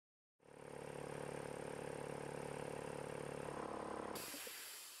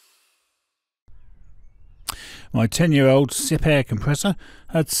My 10-year-old SIP air compressor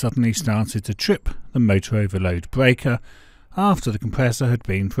had suddenly started to trip the motor overload breaker after the compressor had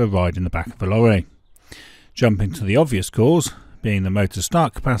been for a ride in the back of a lorry. Jumping to the obvious cause, being the motor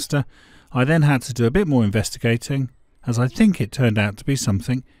start capacitor, I then had to do a bit more investigating, as I think it turned out to be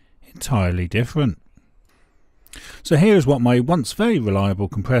something entirely different. So here is what my once very reliable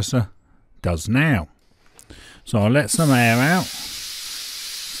compressor does now. So I'll let some air out,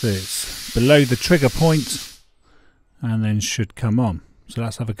 so it's below the trigger point, and then should come on. So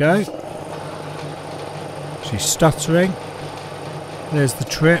let's have a go. She's stuttering, there's the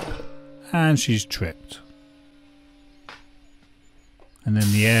trip, and she's tripped. And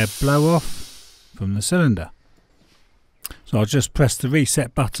then the air blow off from the cylinder. So I'll just press the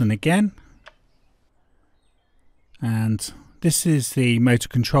reset button again, and this is the motor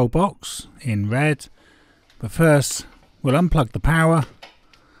control box in red, but first we'll unplug the power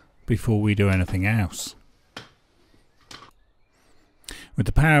before we do anything else. With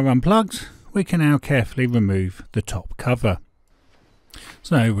the power unplugged, we can now carefully remove the top cover.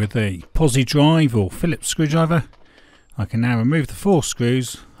 So with the posi drive or Phillips screwdriver, I can now remove the 4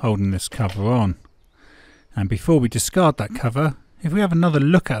 screws holding this cover on. And before we discard that cover, if we have another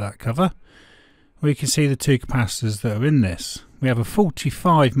look at that cover, we can see the 2 capacitors that are in this. We have a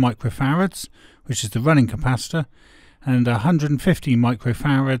 45 microfarads, which is the running capacitor, and 150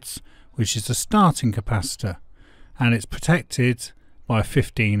 microfarads, which is the starting capacitor, and it's protected by a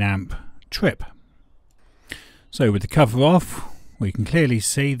 15 amp trip. So with the cover off, we can clearly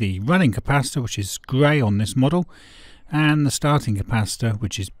see the running capacitor, which is grey on this model, and the starting capacitor,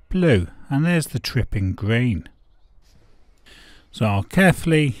 which is blue, and there's the trip in green. So I'll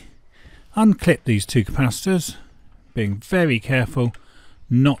carefully unclip these 2 capacitors, being very careful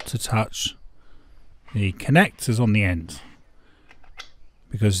not to touch the connectors on the end,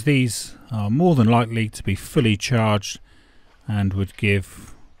 because these are more than likely to be fully charged and would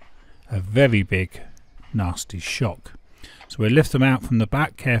give a very big nasty shock. So we'll lift them out from the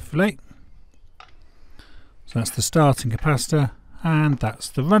back carefully. So that's the starting capacitor and that's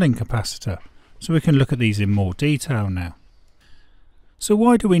the running capacitor. So we can look at these in more detail now. So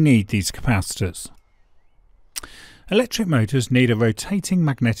why do we need these capacitors? Electric motors need a rotating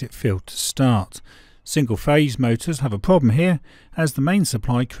magnetic field to start. Single phase motors have a problem here, as the main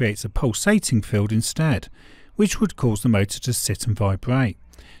supply creates a pulsating field instead, which would cause the motor to sit and vibrate.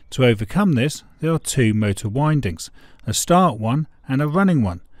 To overcome this, there are 2 motor windings, a start one and a running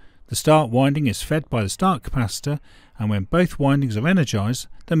one. The start winding is fed by the start capacitor, and when both windings are energized,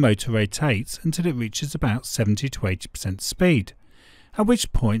 the motor rotates until it reaches about 70 to 80% speed, at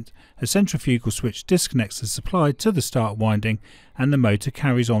which point a centrifugal switch disconnects the supply to the start winding and the motor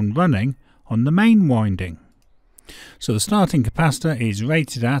carries on running on the main winding. So the starting capacitor is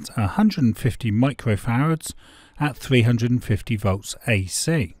rated at 150 microfarads at 350 volts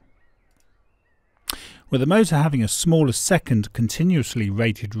AC. With the motor having a smaller second continuously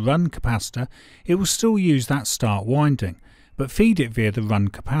rated run capacitor, it will still use that start winding, but feed it via the run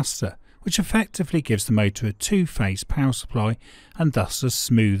capacitor, which effectively gives the motor a 2-phase power supply and thus a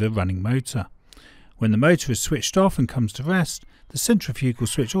smoother running motor. When the motor is switched off and comes to rest, the centrifugal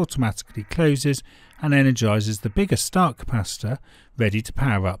switch automatically closes and energizes the bigger start capacitor, ready to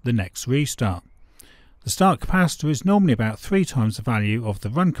power up the next restart. The start capacitor is normally about 3 times the value of the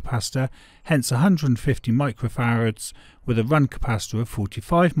run capacitor, hence 150 microfarads with a run capacitor of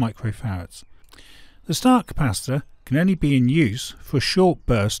 45 microfarads. The start capacitor can only be in use for a short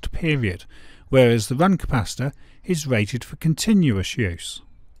burst period, whereas the run capacitor is rated for continuous use.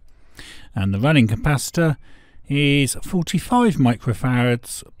 And the running capacitor is 45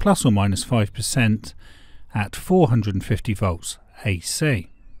 microfarads plus or minus 5% at 450 volts AC.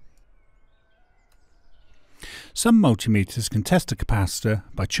 Some multimeters can test a capacitor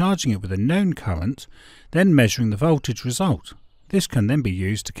by charging it with a known current, then measuring the voltage result. This can then be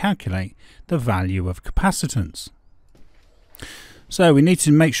used to calculate the value of capacitance. So we need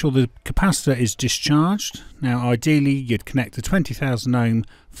to make sure the capacitor is discharged. Now ideally you'd connect a 20,000 ohm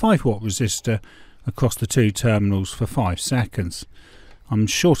 5 watt resistor across the 2 terminals for 5 seconds. I'm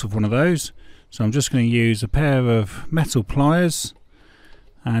short of one of those, so I'm just going to use a pair of metal pliers,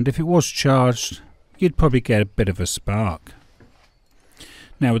 and if it was charged you'd probably get a bit of a spark.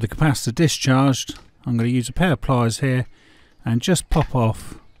 Now with the capacitor discharged, I'm going to use a pair of pliers here and just pop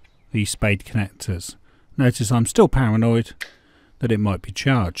off the spade connectors. Notice I'm still paranoid that it might be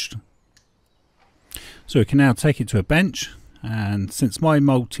charged. So we can now take it to a bench, and since my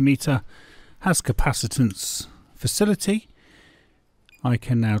multimeter has capacitance facility, I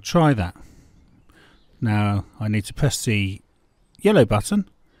can now try that. Now I need to press the yellow button,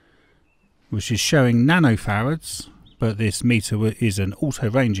 which is showing nanofarads, but this meter is an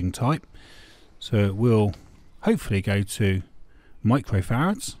auto-ranging type, so it will hopefully go to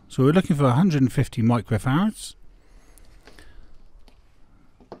microfarads. So we're looking for 150 microfarads.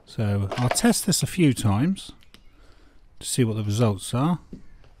 So I'll test this a few times to see what the results are.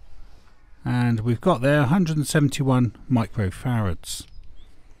 And we've got there 171 microfarads.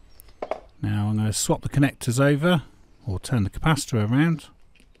 Now I'm going to swap the connectors over, or turn the capacitor around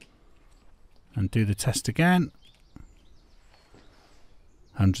and do the test again.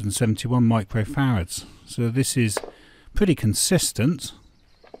 171 microfarads. So this is pretty consistent.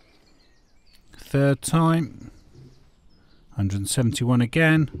 Third time, 171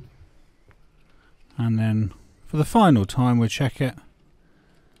 again, and then for the final time we'll check it.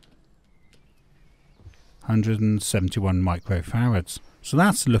 171 microfarads. So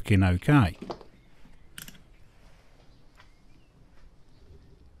that's looking okay.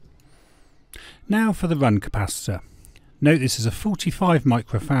 Now for the run capacitor. Note this is a 45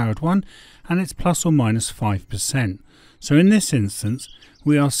 microfarad one, and it's plus or minus 5%. So in this instance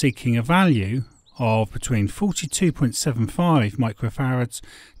we are seeking a value of between 42.75 microfarads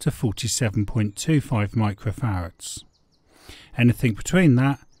to 47.25 microfarads. Anything between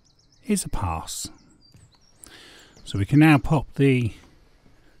that is a pass. So we can now pop the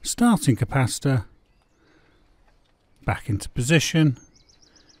starting capacitor back into position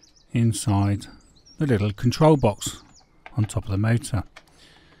inside the little control box on top of the motor,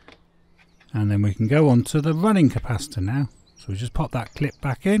 and then we can go on to the running capacitor now. So we just pop that clip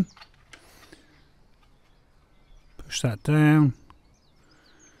back in, push that down.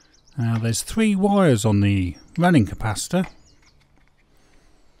 Now there's 3 wires on the running capacitor,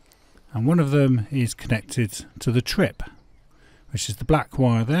 and one of them is connected to the trip, which is the black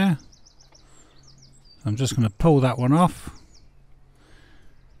wire there. I'm just going to pull that one off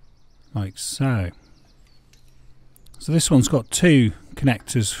like so. So this one's got 2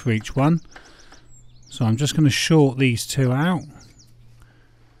 connectors for each one, so I'm just going to short these 2 out,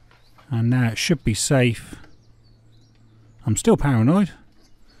 and now it should be safe. I'm still paranoid.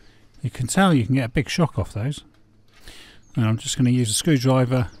 You can tell you can get a big shock off those, and I'm just going to use a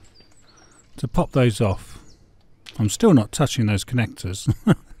screwdriver to pop those off. I'm still not touching those connectors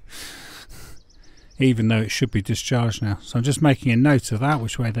even though it should be discharged now. So I'm just making a note of that,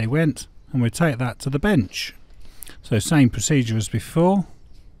 which way they went, and we'll take that to the bench. So same procedure as before.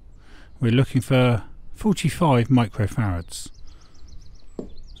 We're looking for 45 microfarads.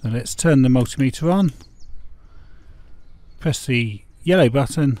 So let's turn the multimeter on, press the yellow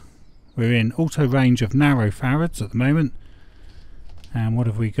button. We're in auto range of narrowfarads at the moment, and what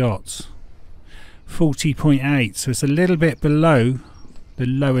have we got? 40.8, so it's a little bit below the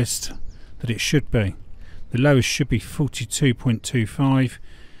lowest that it should be. The lowest should be 42.25.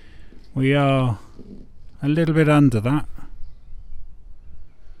 We are a little bit under that.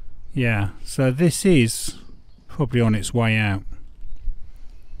 Yeah, so this is probably on its way out.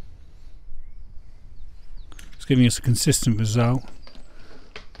 It's giving us a consistent result.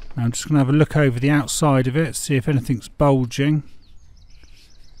 Now I'm just going to have a look over the outside of it, see if anything's bulging.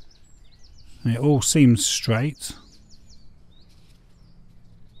 And it all seems straight.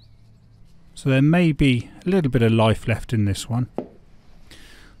 So there may be a little bit of life left in this one.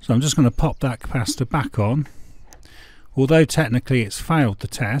 So I'm just going to pop that capacitor back on. Although technically it's failed the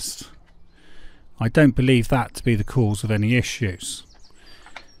test, I don't believe that to be the cause of any issues,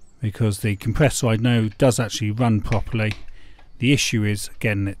 because the compressor I know does actually run properly. The issue is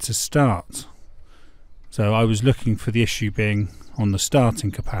getting it to start. So I was looking for the issue being on the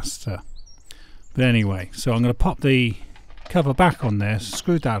starting capacitor. But anyway, so I'm going to pop the cover back on there,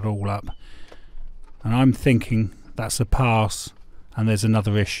 screw that all up, and I'm thinking that's a pass and there's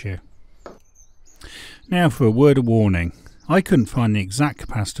another issue. Now for a word of warning. I couldn't find the exact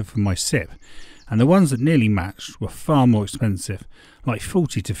capacitor for my SIP, and the ones that nearly matched were far more expensive, like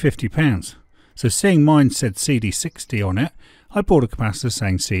 40 to 50 pounds. So seeing mine said CD60 on it, I bought a capacitor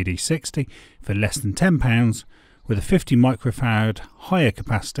saying CD60 for less than £10 with a 50 microfarad higher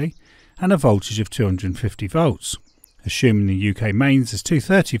capacity and a voltage of 250 volts. Assuming the UK mains is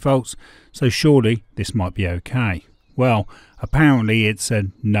 230 volts, so surely this might be okay. Well, apparently it's a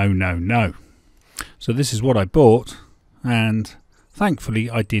no. So this is what I bought, and thankfully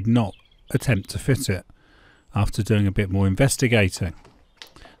I did not attempt to fit it after doing a bit more investigating.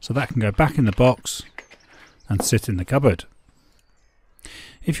 So that can go back in the box and sit in the cupboard.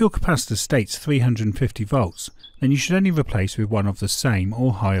 If your capacitor states 350 volts, then you should only replace with one of the same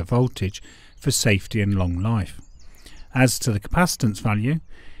or higher voltage for safety and long life. As to the capacitance value,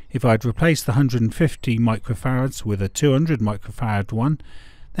 if I'd replaced the 150 microfarads with a 200 microfarad one,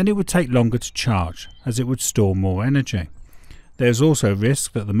 then it would take longer to charge as it would store more energy. There is also a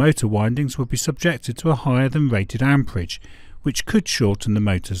risk that the motor windings would be subjected to a higher than rated amperage, which could shorten the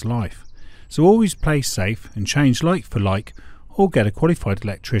motor's life. So always play safe and change like for like, or get a qualified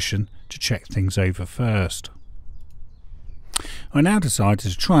electrician to check things over first. I now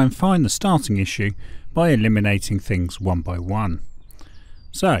decided to try and find the starting issue by eliminating things one by one.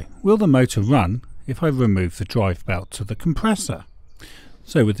 So, will the motor run if I remove the drive belt to the compressor?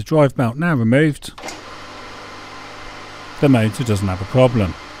 So with the drive belt now removed, the motor doesn't have a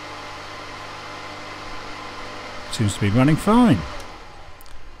problem. Seems to be running fine.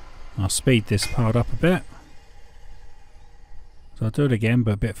 I'll speed this part up a bit. So I'll do it again,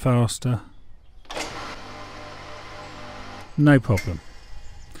 but a bit faster. No problem.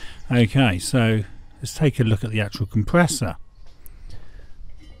 Okay, so let's take a look at the actual compressor.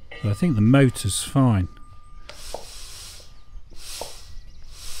 So I think the motor's fine.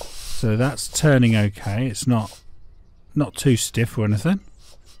 So that's turning okay. It's not too stiff or anything.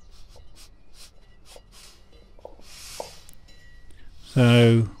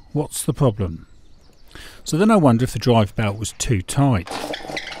 So what's the problem? So then I wonder if the drive belt was too tight.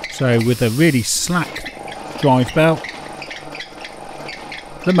 So with a really slack drive belt,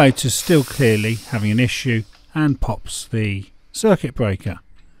 the motor's still clearly having an issue and pops the circuit breaker.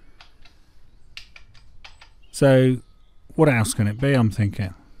 So what else can it be, I'm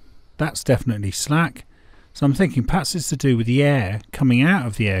thinking? That's definitely slack. So I'm thinking perhaps it's to do with the air coming out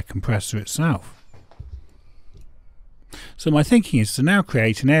of the air compressor itself. So my thinking is to now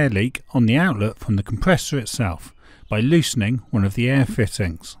create an air leak on the outlet from the compressor itself by loosening one of the air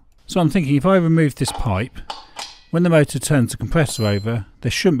fittings. So I'm thinking if I remove this pipe, when the motor turns the compressor over,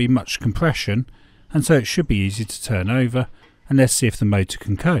 there shouldn't be much compression, and so it should be easy to turn over, and let's see if the motor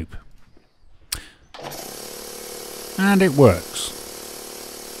can cope. And it works.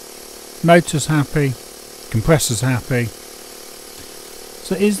 Motor's happy, compressor's happy.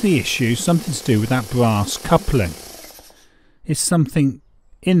 So is the issue something to do with that brass coupling? Is something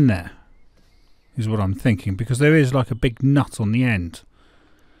in there, is what I'm thinking, because there is like a big nut on the end.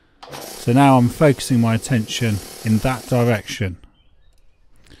 So now I'm focusing my attention in that direction.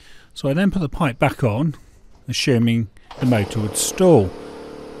 So I then put the pipe back on, assuming the motor would stall.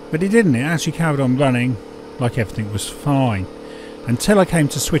 But it didn't, it actually carried on running like everything was fine, until I came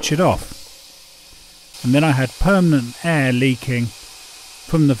to switch it off. And then I had permanent air leaking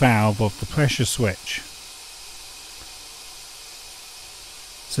from the valve of the pressure switch.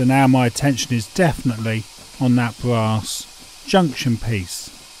 So now my attention is definitely on that brass junction piece.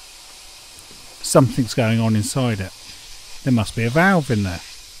 Something's going on inside it. There must be a valve in there.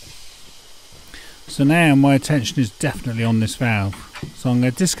 So now my attention is definitely on this valve. So I'm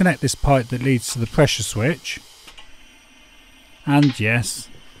going to disconnect this pipe that leads to the pressure switch. And yes,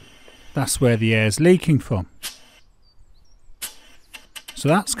 that's where the air is leaking from. So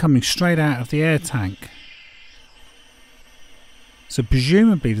that's coming straight out of the air tank. So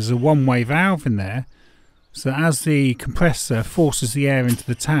presumably there's a one-way valve in there, so as the compressor forces the air into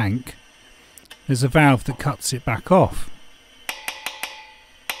the tank, there's a valve that cuts it back off.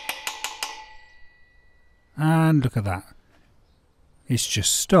 And look at that, it's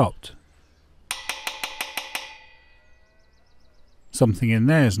just stopped. Something in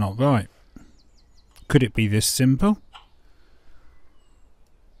there is not right. Could it be this simple?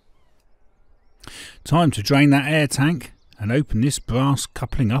 Time to drain that air tank and open this brass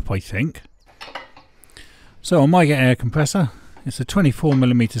coupling up, I think. So on my air compressor, it's a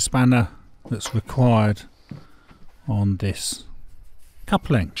 24mm spanner that's required on this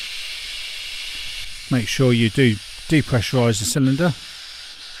coupling. Make sure you do depressurise the cylinder,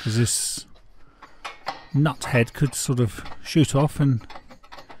 because this nut head could sort of shoot off and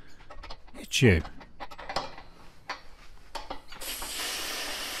hit you.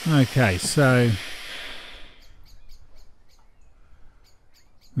 Okay, so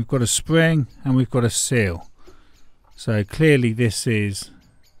we've got a spring and we've got a seal. So clearly this is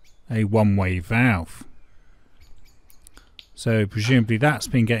a one-way valve. So presumably that's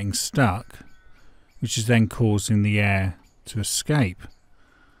been getting stuck, which is then causing the air to escape.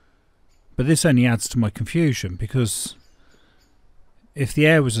 But this only adds to my confusion, because if the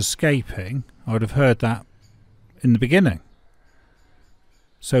air was escaping, I would have heard that in the beginning.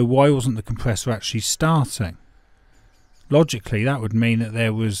 So why wasn't the compressor actually starting? Logically, that would mean that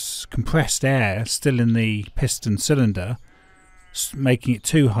there was compressed air still in the piston cylinder, making it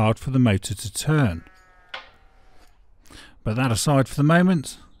too hard for the motor to turn. But that aside for the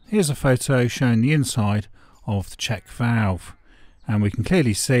moment, here's a photo showing the inside of the check valve, and we can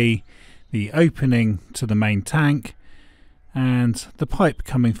clearly see the opening to the main tank and the pipe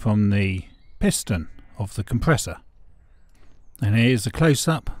coming from the piston of the compressor. And here's a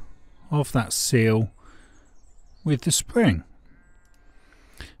close-up of that seal with the spring.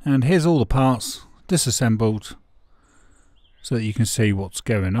 And here's all the parts disassembled so that you can see what's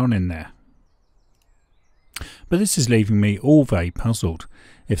going on in there. But this is leaving me all very puzzled.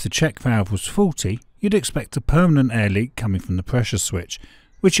 If the check valve was faulty, you'd expect a permanent air leak coming from the pressure switch,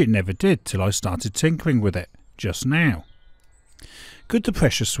 which it never did till I started tinkering with it just now. Could the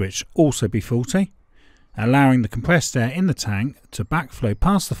pressure switch also be faulty, allowing the compressed air in the tank to backflow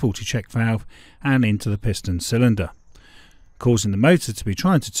past the faulty check valve and into the piston cylinder, causing the motor to be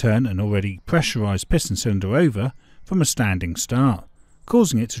trying to turn an already pressurised piston cylinder over from a standing start,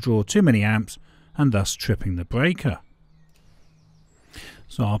 causing it to draw too many amps and thus tripping the breaker?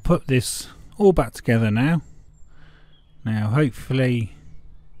 So I'll put this all back together now. Now hopefully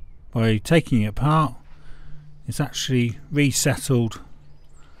by taking it apart it's actually resettled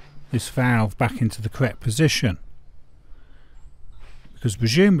this valve back into the correct position, because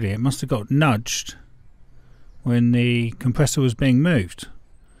presumably it must have got nudged when the compressor was being moved,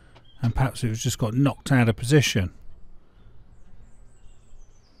 and perhaps it was just got knocked out of position.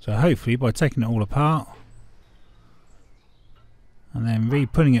 So hopefully by taking it all apart and then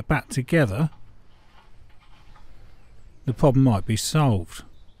re-putting it back together, the problem might be solved.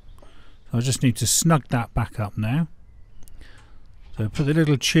 So I just need to snug that back up now. So put the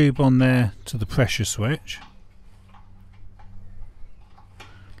little tube on there to the pressure switch.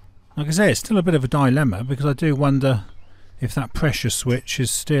 Like I say, it's still a bit of a dilemma, because I do wonder if that pressure switch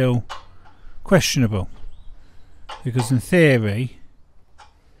is still questionable, because in theory,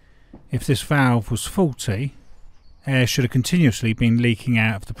 if this valve was faulty, air should have continuously been leaking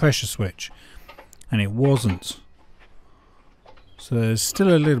out of the pressure switch, and it wasn't. So there's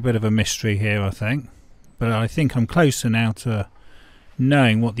still a little bit of a mystery here, I think, but I think I'm closer now to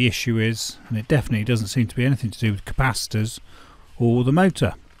knowing what the issue is, and it definitely doesn't seem to be anything to do with capacitors or the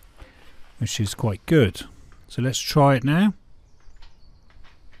motor, which is quite good. So let's try it now.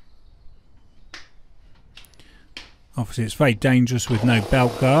 Obviously it's very dangerous with no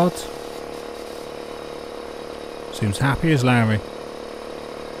belt guard. Seems happy as Larry.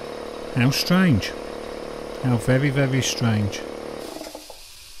 How strange. How very, very strange.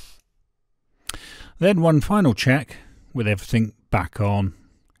 Then one final check with everything back on,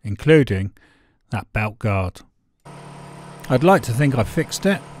 including that belt guard. I'd like to think I fixed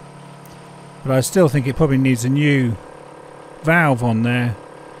it, but I still think it probably needs a new valve on there,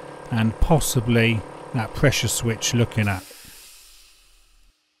 and possibly that pressure switch looking at.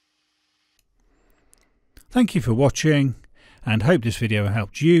 Thank you for watching, and hope this video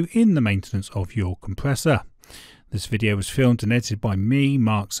helped you in the maintenance of your compressor. This video was filmed and edited by me,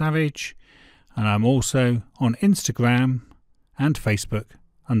 Mark Savage, and I'm also on Instagram and Facebook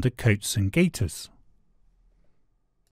under Coats and Gaiters.